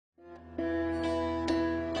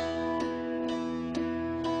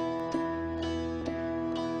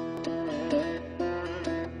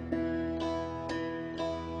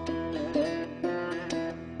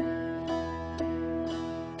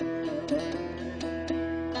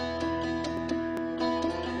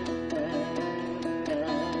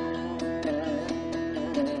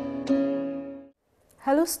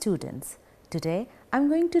Hello students, today I am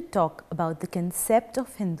going to talk about the concept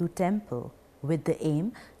of Hindu temple with the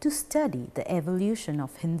aim to study the evolution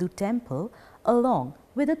of Hindu temple along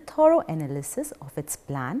with a thorough analysis of its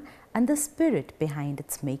plan and the spirit behind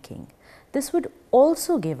its making. This would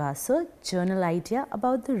also give us a general idea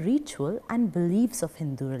about the ritual and beliefs of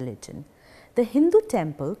Hindu religion. The Hindu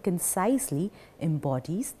temple concisely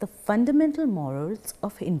embodies the fundamental morals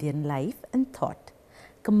of Indian life and thought,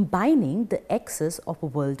 combining the axis of a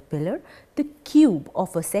world pillar, the cube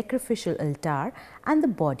of a sacrificial altar and the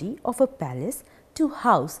body of a palace to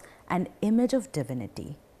house an image of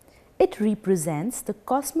divinity. It represents the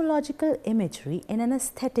cosmological imagery in an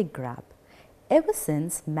aesthetic grab. Ever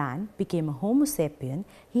since man became a Homo sapien,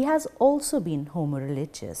 he has also been Homo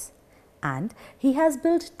religious, and he has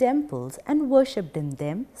built temples and worshipped in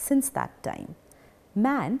them since that time.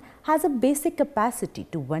 Man has a basic capacity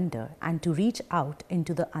to wonder and to reach out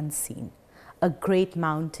into the unseen. A great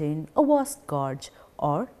mountain, a vast gorge,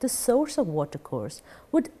 or the source of watercourse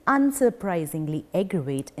would unsurprisingly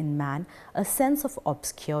aggravate in man a sense of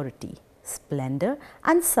obscurity, splendor,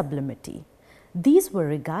 and sublimity. These were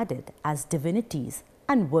regarded as divinities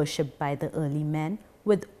and worshipped by the early men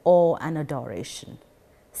with awe and adoration.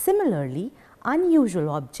 Similarly, unusual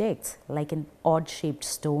objects like an odd-shaped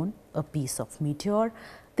stone, a piece of meteor,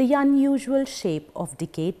 the unusual shape of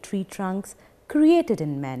decayed tree trunks created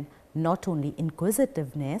in men not only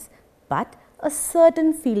inquisitiveness but a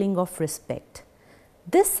certain feeling of respect.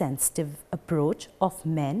 This sensitive approach of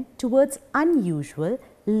men towards unusual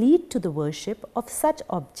lead to the worship of such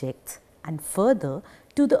objects and further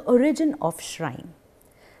to the origin of shrine.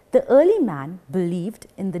 The early man believed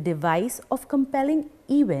in the device of compelling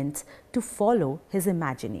events to follow his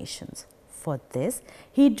imaginations. For this,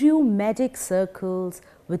 he drew magic circles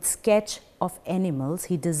with sketch of animals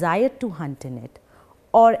he desired to hunt in it,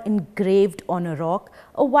 or engraved on a rock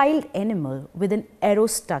a wild animal with an arrow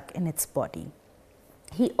stuck in its body.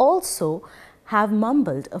 He also have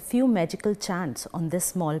mumbled a few magical chants on this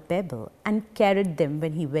small pebble and carried them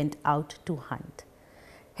when he went out to hunt.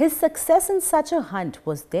 His success in such a hunt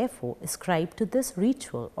was therefore ascribed to this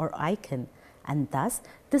ritual or icon, and thus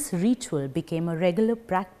this ritual became a regular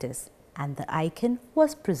practice and the icon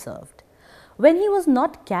was preserved. When he was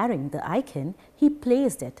not carrying the icon, he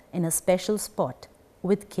placed it in a special spot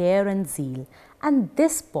with care and zeal, and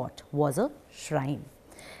this spot was a shrine.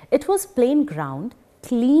 It was plain ground,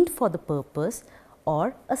 cleaned for the purpose,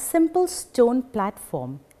 or a simple stone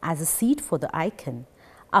platform as a seat for the icon,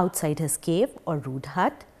 outside his cave or rude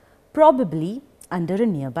hut, probably under a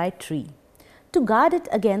nearby tree. To guard it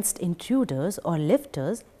against intruders or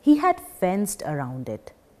lifters, he had fenced around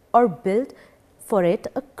it or built for it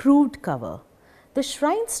a crude cover. The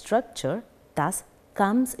shrine structure thus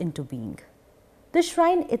comes into being. The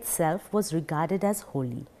shrine itself was regarded as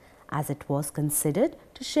holy, as it was considered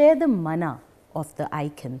to share the mana of the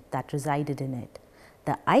icon that resided in it.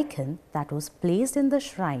 The icon that was placed in the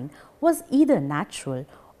shrine was either natural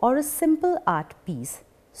or a simple art piece,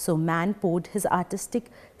 so man poured his artistic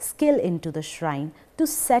skill into the shrine to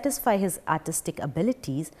satisfy his artistic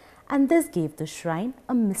abilities, and this gave the shrine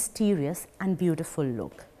a mysterious and beautiful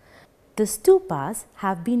look. The stupas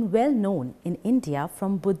have been well known in India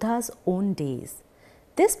from Buddha's own days.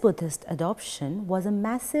 This Buddhist adoption was a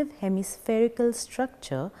massive hemispherical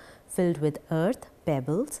structure filled with earth,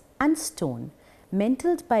 pebbles, and stone,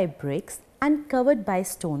 mantled by bricks and covered by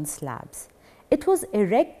stone slabs. It was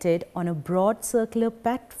erected on a broad circular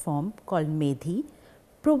platform called Medhi,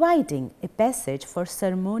 providing a passage for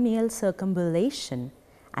ceremonial circumambulation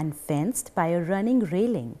and fenced by a running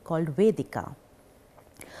railing called Vedika.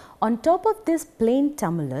 On top of this plain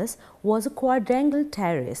tumulus was a quadrangle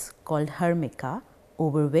terrace called Hermika,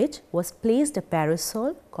 over which was placed a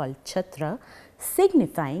parasol called Chhatra,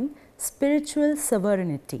 signifying spiritual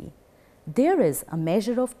sovereignty. There is a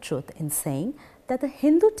measure of truth in saying that the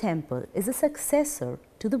Hindu temple is a successor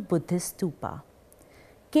to the Buddhist stupa.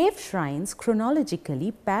 Cave shrines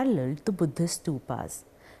chronologically paralleled the Buddhist stupas.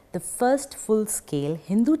 The first full-scale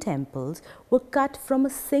Hindu temples were cut from a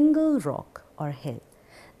single rock or hill.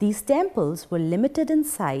 These temples were limited in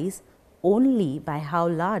size only by how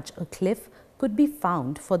large a cliff could be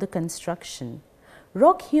found for the construction.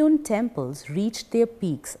 Rock-hewn temples reached their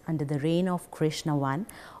peaks under the reign of Krishna I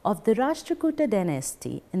of the Rashtrakuta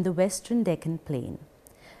dynasty in the western Deccan plain.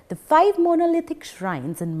 The 5 monolithic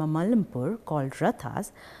shrines in Mamallampur called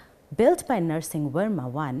Rathas, built by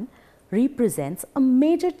Narsingvarma I, represents a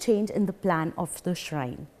major change in the plan of the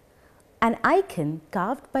shrine. An icon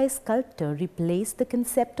carved by a sculptor replaced the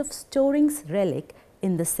concept of storing relic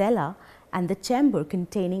in the cella, and the chamber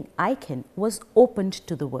containing icon was opened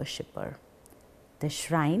to the worshipper. The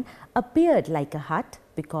shrine appeared like a hut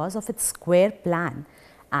because of its square plan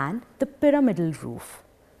and the pyramidal roof.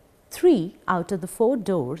 3 out of the 4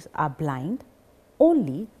 doors are blind,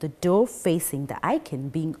 only the door facing the icon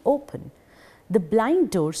being open. The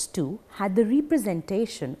blind doors too had the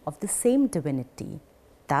representation of the same divinity,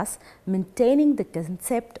 thus maintaining the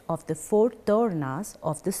concept of the 4 tornas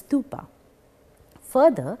of the stupa.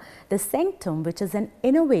 Further, the sanctum, which is an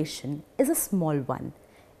innovation, is a small one,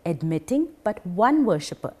 admitting but one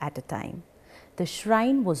worshipper at a time. The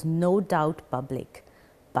shrine was no doubt public,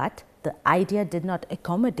 but the idea did not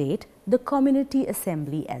accommodate the community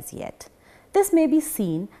assembly as yet. This may be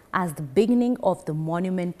seen as the beginning of the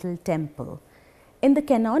monumental temple. In the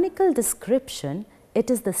canonical description, it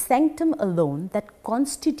is the sanctum alone that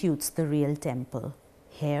constitutes the real temple.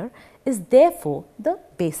 Here is therefore the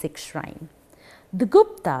basic shrine. The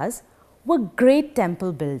Guptas were great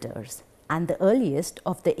temple builders and the earliest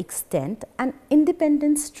of the extant and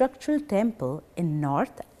independent structural temple in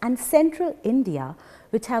North and Central India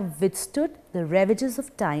which have withstood the ravages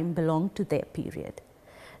of time belong to their period.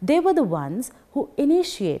 They were the ones who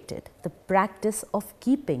initiated the practice of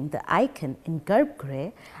keeping the icon in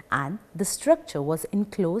Garbhagriha, and the structure was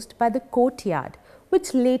enclosed by the courtyard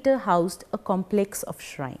which later housed a complex of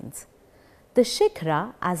shrines. The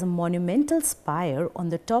shikhra as a monumental spire on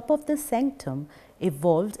the top of the sanctum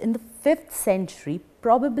evolved in the 5th century,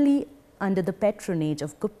 probably under the patronage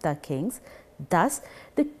of Gupta kings. Thus,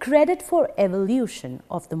 the credit for evolution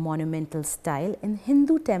of the monumental style in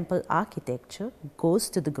Hindu temple architecture goes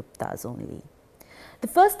to the Guptas only. The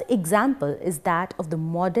first example is that of the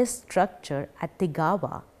modest structure at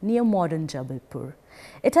Tegawa near modern Jabalpur.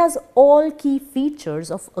 It has all key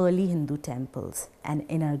features of early Hindu temples: an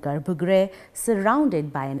inner Garbhagriha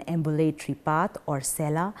surrounded by an ambulatory path or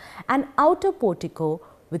cella, an outer portico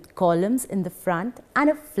with columns in the front and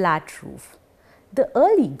a flat roof. The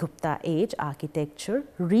early Gupta age architecture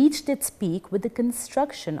reached its peak with the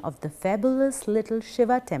construction of the fabulous little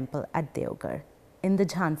Shiva temple at Deoghar in the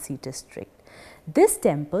Jhansi district. This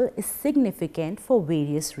temple is significant for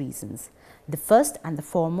various reasons. The first and the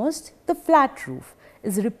foremost, the flat roof,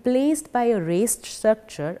 is replaced by a raised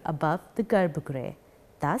structure above the Garbhagriha,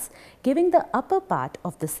 thus giving the upper part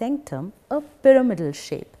of the sanctum a pyramidal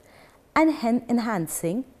shape and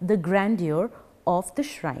enhancing the grandeur of the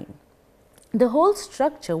shrine. The whole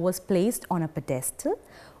structure was placed on a pedestal,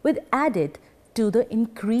 which added to the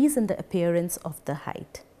increase in the appearance of the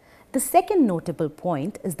height. The second notable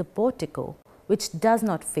point is the portico, which does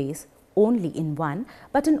not face only in one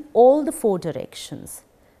but in all the 4 directions.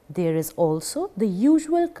 There is also the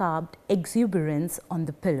usual carved exuberance on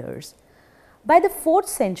the pillars. By the 4th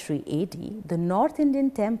century AD, the North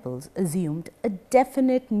Indian temples assumed a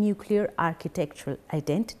definite nuclear architectural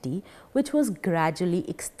identity which was gradually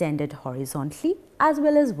extended horizontally as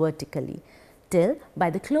well as vertically, till by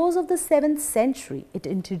the close of the 7th century it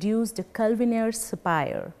introduced a culvinaire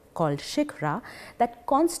spire called shikhra that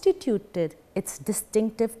constituted its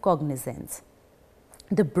distinctive cognizance.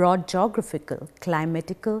 The broad geographical,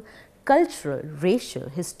 climatical, cultural, racial,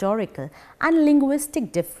 historical and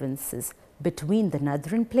linguistic differences between the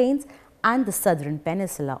northern plains and the southern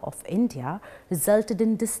peninsula of India resulted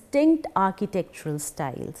in distinct architectural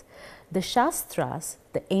styles. The Shastras,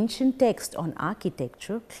 the ancient text on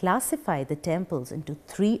architecture, classify the temples into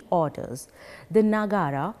 3 orders. The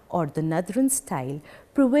Nagara or the northern style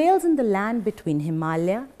prevails in the land between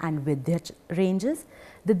Himalaya and Vindhya ranges.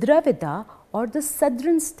 The Dravida or the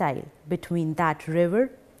southern style between that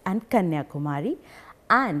river and Kanyakumari,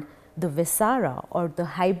 and the Vesara or the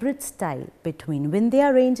hybrid style between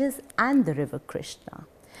Vindhya ranges and the river Krishna.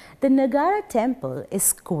 The Nagara temple is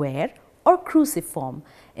square or cruciform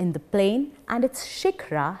in the plane and its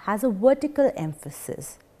shikhra has a vertical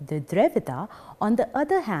emphasis. The Dravida, on the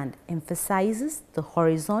other hand, emphasizes the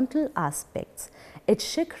horizontal aspects. Its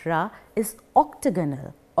shikhra is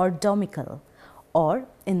octagonal or domical or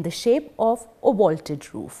in the shape of a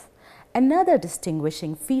vaulted roof. Another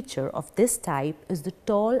distinguishing feature of this type is the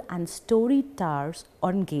tall and storied towers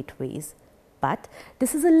on gateways, but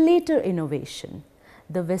this is a later innovation.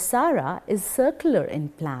 The Vesara is circular in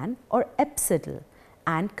plan or apsidal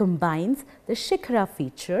and combines the shikhra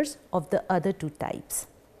features of the other 2 types.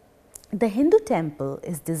 The Hindu temple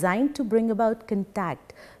is designed to bring about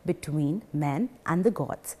contact between men and the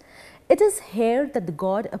gods. It is here that the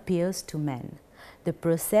god appears to men. The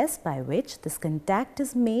process by which this contact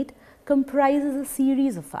is made comprises a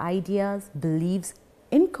series of ideas, beliefs,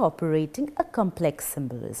 incorporating a complex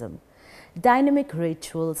symbolism. Dynamic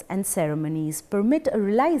rituals and ceremonies permit a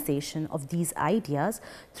realization of these ideas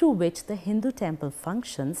through which the Hindu temple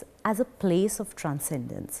functions as a place of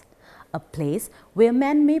transcendence. a place where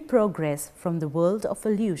man may progress from the world of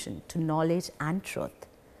illusion to knowledge and truth.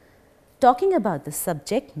 Talking about the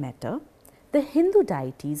subject matter, the Hindu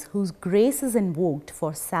deities whose grace is invoked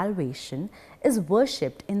for salvation is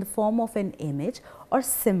worshipped in the form of an image or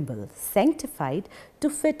symbol sanctified to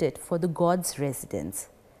fit it for the god's residence.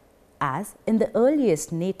 As in the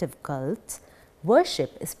earliest native cults,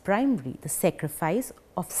 worship is primarily the sacrifice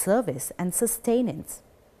of service and sustenance.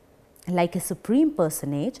 Like a supreme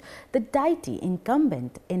personage, the deity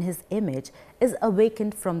incumbent in his image is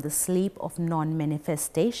awakened from the sleep of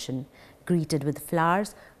non-manifestation, greeted with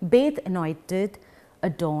flowers, bathed, anointed,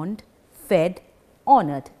 adorned, fed,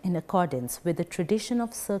 honored in accordance with the tradition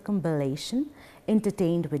of circumambulation,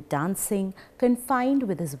 entertained with dancing, confined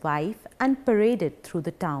with his wife, and paraded through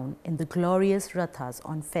the town in the glorious rathas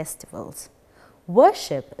on festivals.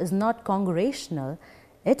 Worship is not congregational,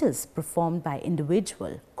 it is performed by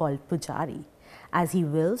individual called pujari, as he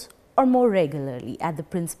wills, or more regularly at the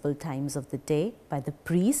principal times of the day by the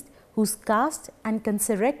priest whose caste and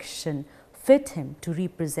consancration fit him to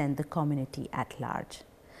represent the community at large.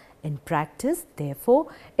 In practice,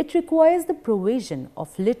 therefore, it requires the provision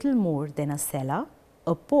of little more than a cellar,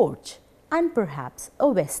 a porch, and perhaps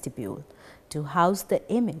a vestibule to house the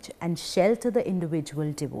image and shelter the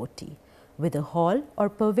individual devotee, with a hall or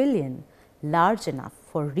pavilion large enough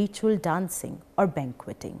for ritual dancing or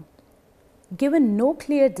banqueting. Given no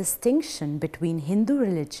clear distinction between Hindu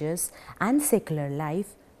religious and secular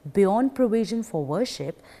life, beyond provision for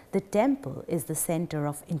worship, the temple is the center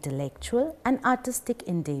of intellectual and artistic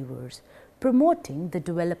endeavors, promoting the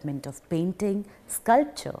development of painting,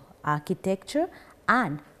 sculpture, architecture,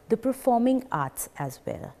 and the performing arts as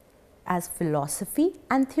well as philosophy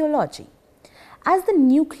and theology. As the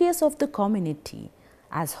nucleus of the community,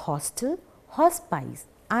 as hostel, hospice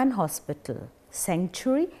and hospital,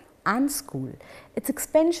 sanctuary and school, its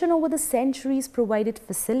expansion over the centuries provided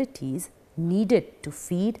facilities needed to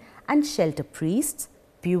feed and shelter priests,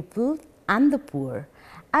 pupils and the poor,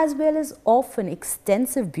 as well as often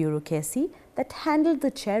extensive bureaucracy that handled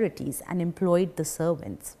the charities and employed the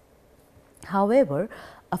servants. However,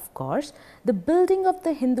 of course, the building of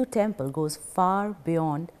the Hindu temple goes far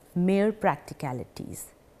beyond mere practicalities.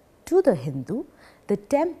 To the Hindu, the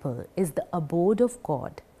temple is the abode of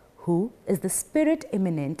God, who is the spirit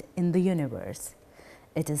immanent in the universe.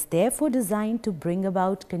 It is therefore designed to bring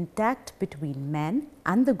about contact between man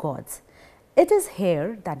and the gods. It is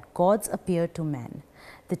here that gods appear to man.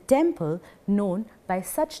 The temple, known by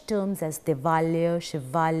such terms as Devalaya,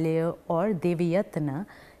 Shivalaya or Devayatana,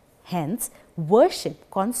 hence worship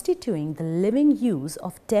constituting the living use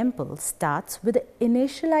of temple starts with the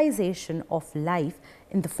initialization of life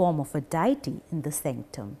in the form of a deity in the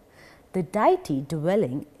sanctum. The deity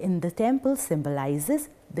dwelling in the temple symbolizes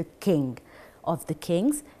the king of the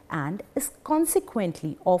kings and is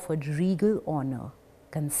consequently offered regal honor,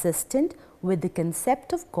 consistent with the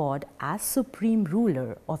concept of God as supreme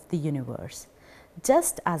ruler of the universe.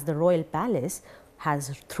 Just as the royal palace has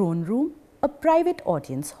a throne room, a private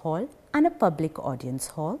audience hall and a public audience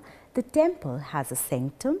hall, the temple has a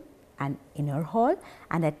sanctum, an inner hall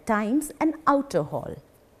and at times an outer hall.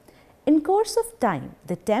 In course of time,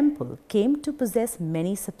 the temple came to possess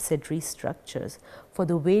many subsidiary structures for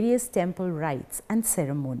the various temple rites and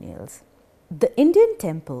ceremonials. The Indian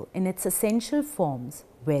temple in its essential forms,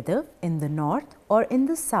 whether in the north or in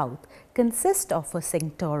the south, consists of a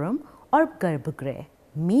sanctorum or garbhagriha,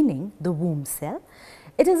 meaning the womb cell.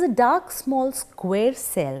 It is a dark small square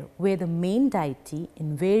cell where the main deity,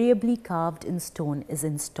 invariably carved in stone, is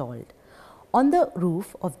installed. On the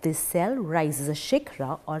roof of this cell rises a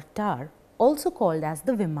shikhra or tower, also called as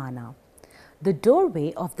the vimana. The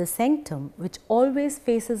doorway of the sanctum, which always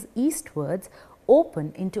faces eastwards,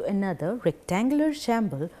 open into another rectangular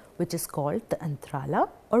chamber which is called the antrala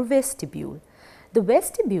or vestibule. The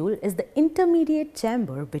vestibule is the intermediate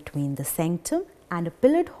chamber between the sanctum and a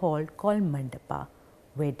pillared hall called mandapa,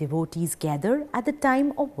 where devotees gather at the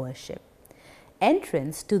time of worship.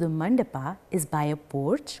 Entrance to the mandapa is by a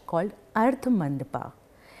porch called Ardha Mandapa.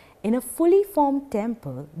 In a fully formed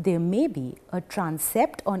temple, there may be a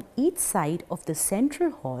transept on each side of the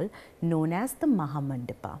central hall known as the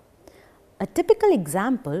Mahamandapa. A typical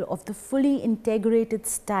example of the fully integrated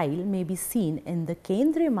style may be seen in the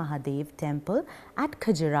Kendriya Mahadev temple at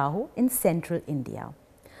Khajuraho in central India.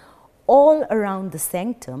 All around the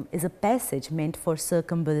sanctum is a passage meant for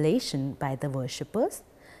circumambulation by the worshippers.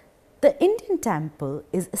 The Indian temple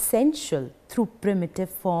is essential through primitive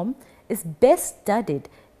form, is best studied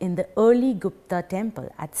in the early Gupta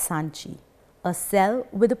temple at Sanchi, a cell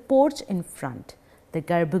with a porch in front, the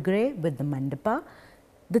garbhagriha with the mandapa,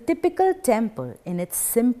 the typical temple in its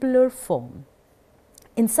simpler form.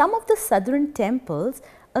 In some of the southern temples,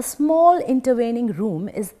 a small intervening room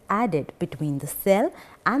is added between the cell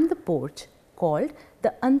and the porch called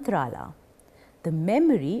the antrala. The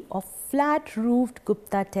memory of flat-roofed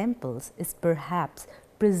Gupta temples is perhaps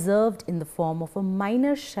preserved in the form of a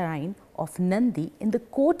minor shrine of Nandi in the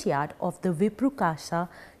courtyard of the Viprukasha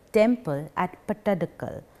temple at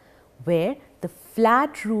Pattadakal, where the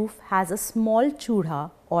flat roof has a small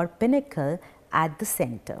chudha or pinnacle at the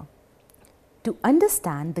center. To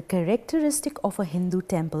understand the characteristic of a Hindu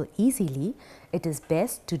temple easily, it is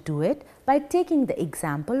best to do it by taking the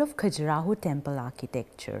example of Khajuraho temple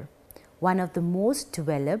architecture, one of the most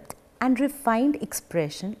developed and refined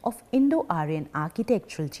expression of Indo-Aryan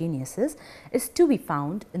architectural geniuses is to be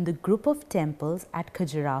found in the group of temples at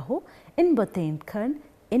Khajuraho in Budelkhand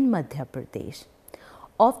in Madhya Pradesh.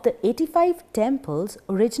 Of the 85 temples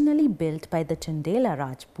originally built by the Chandela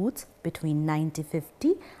Rajputs between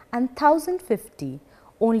 950 and 1050,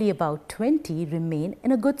 only about 20 remain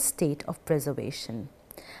in a good state of preservation.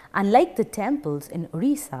 Unlike the temples in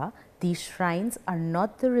Orissa, these shrines are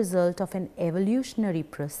not the result of an evolutionary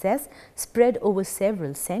process spread over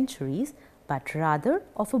several centuries, but rather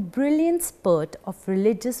of a brilliant spurt of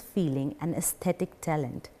religious feeling and aesthetic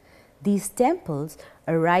talent. These temples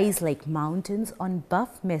arise like mountains on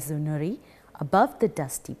buff masonry above the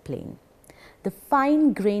dusty plain. The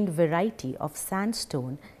fine-grained variety of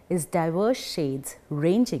sandstone is diverse shades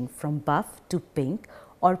ranging from buff to pink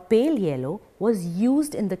or pale yellow was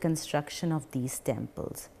used in the construction of these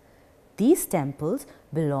temples. These temples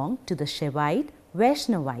belong to the Shaivite,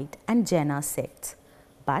 Vaishnavite and Jaina sects,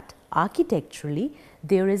 but architecturally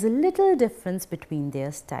there is a little difference between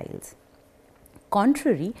their styles.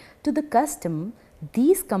 Contrary to the custom,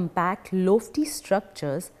 these compact lofty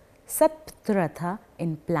structures, satpratha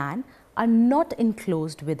in plan, are not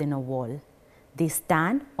enclosed within a wall. They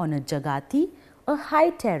stand on a jagati, a high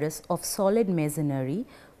terrace of solid masonry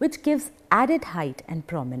which gives added height and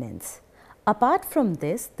prominence. Apart from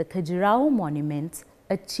this, the Khajuraho monuments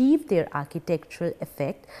achieve their architectural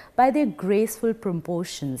effect by their graceful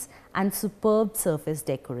proportions and superb surface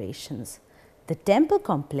decorations. The temple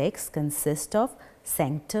complex consists of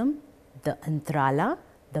sanctum, the antrala,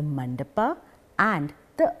 the mandapa and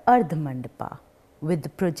the ardhamandapa with the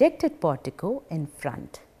projected portico in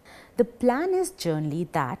front. The plan is generally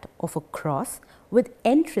that of a cross with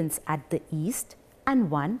entrance at the east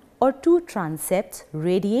and one or two transepts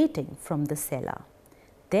radiating from the cella.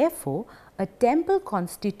 Therefore, a temple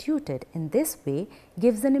constituted in this way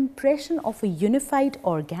gives an impression of a unified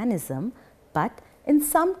organism, but in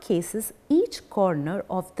some cases each corner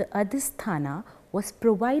of the adhisthana was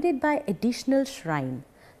provided by additional shrine,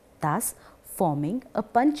 thus forming a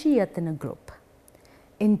Panchayatana group.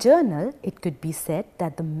 In general, it could be said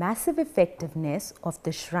that the massive effectiveness of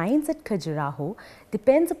the shrines at Khajuraho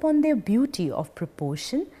depends upon their beauty of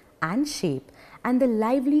proportion and shape and the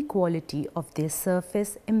lively quality of their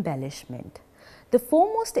surface embellishment. The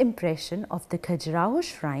foremost impression of the Khajuraho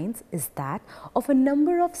shrines is that of a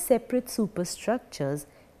number of separate superstructures,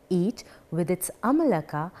 each with its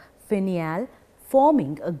amalaka finial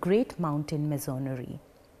forming a great mountain masonry.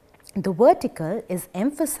 The vertical is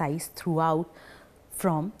emphasized throughout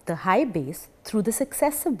from the high base through the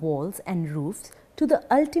successive walls and roofs to the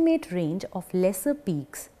ultimate range of lesser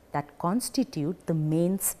peaks that constitute the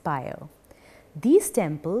main spire. These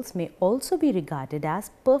temples may also be regarded as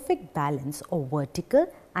perfect balance of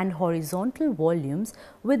vertical and horizontal volumes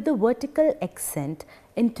with the vertical accent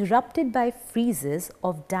interrupted by friezes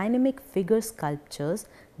of dynamic figure sculptures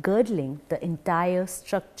girdling the entire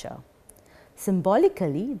structure.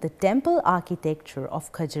 Symbolically, the temple architecture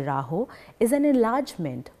of Khajuraho is an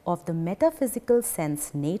enlargement of the metaphysical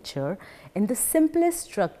sense nature in the simplest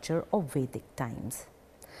structure of Vedic times.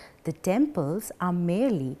 The temples are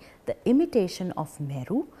merely the imitation of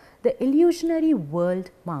Meru, the illusionary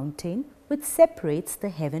world mountain which separates the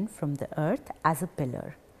heaven from the earth as a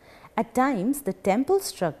pillar. At times, the temple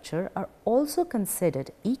structure are also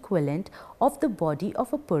considered equivalent of the body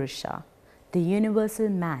of a Purusha, the universal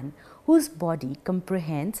man whose body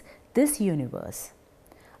comprehends this universe.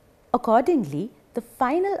 Accordingly, the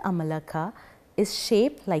final amalaka is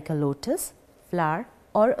shaped like a lotus, flower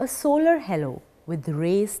or a solar halo with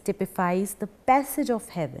rays typifies the passage of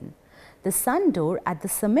heaven, the sun door at the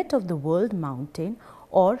summit of the world mountain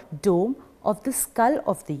or dome of the skull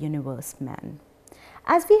of the universe man.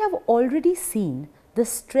 As we have already seen, the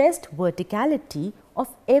stressed verticality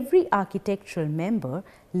of every architectural member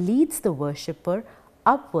leads the worshipper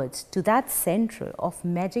upwards to that central of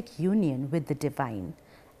magic union with the divine,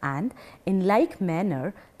 and in like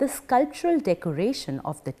manner, the sculptural decoration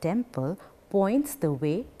of the temple points the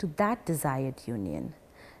way to that desired union.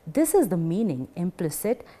 This is the meaning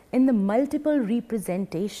implicit in the multiple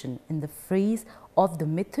representation in the frieze of the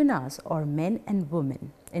Mithunas or men and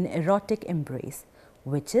women in erotic embrace,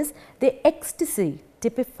 which is the ecstasy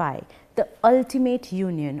typify the ultimate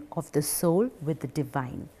union of the soul with the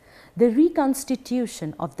divine, the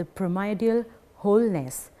reconstitution of the primordial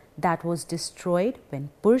wholeness that was destroyed when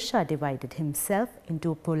Purusha divided himself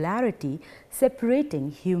into a polarity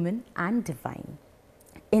separating human and divine.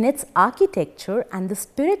 In its architecture and the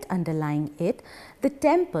spirit underlying it, the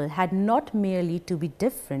temple had not merely to be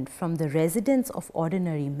different from the residence of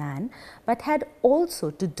ordinary man, but had also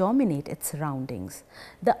to dominate its surroundings.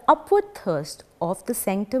 The upward thrust of the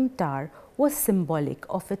sanctum tower was symbolic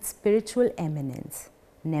of its spiritual eminence.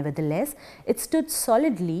 Nevertheless, it stood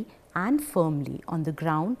solidly and firmly on the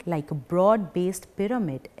ground like a broad-based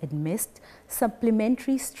pyramid amidst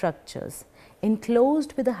supplementary structures,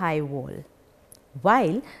 enclosed with a high wall.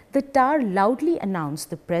 While the tower loudly announced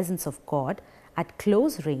the presence of God, at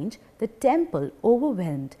close range the temple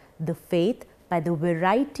overwhelmed the faith by the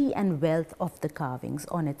variety and wealth of the carvings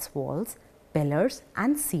on its walls, pillars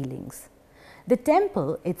and ceilings. The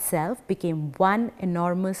temple itself became one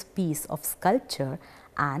enormous piece of sculpture,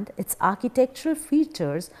 and its architectural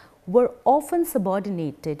features were often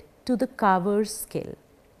subordinated to the carver's skill.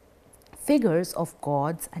 Figures of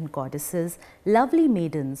gods and goddesses, lovely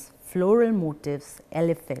maidens, floral motifs,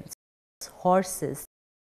 elephants, horses,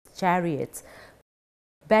 chariots,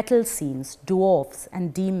 battle scenes, dwarfs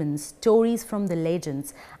and demons, stories from the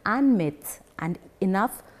legends and myths, and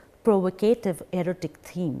enough provocative erotic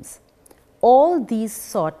themes. All these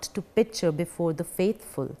sought to picture before the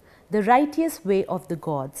faithful the righteous way of the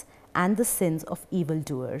gods and the sins of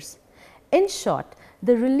evildoers. In short,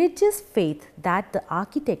 the religious faith that the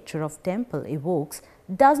architecture of temple evokes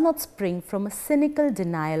does not spring from a cynical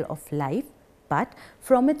denial of life, but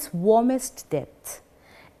from its warmest depths.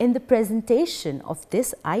 In the presentation of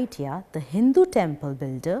this idea, the Hindu temple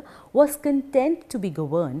builder was content to be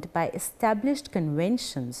governed by established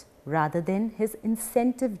conventions rather than his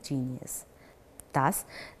incentive genius. Thus,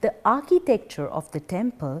 the architecture of the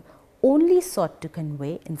temple only sought to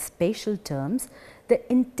convey in spatial terms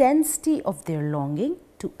the intensity of their longing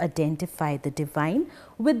to identify the divine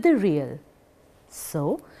with the real.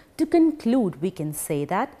 So, to conclude, we can say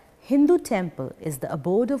that Hindu temple is the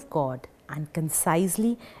abode of God and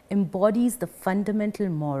concisely embodies the fundamental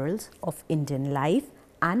morals of Indian life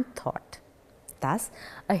and thought. Thus,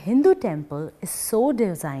 a Hindu temple is so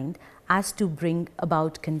designed as to bring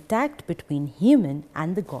about contact between human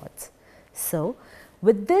and the gods. So,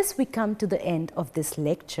 with this we come to the end of this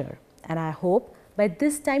lecture, and I hope by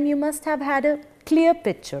this time you must have had a clear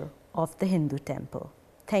picture of the Hindu temple.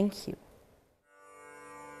 Thank you.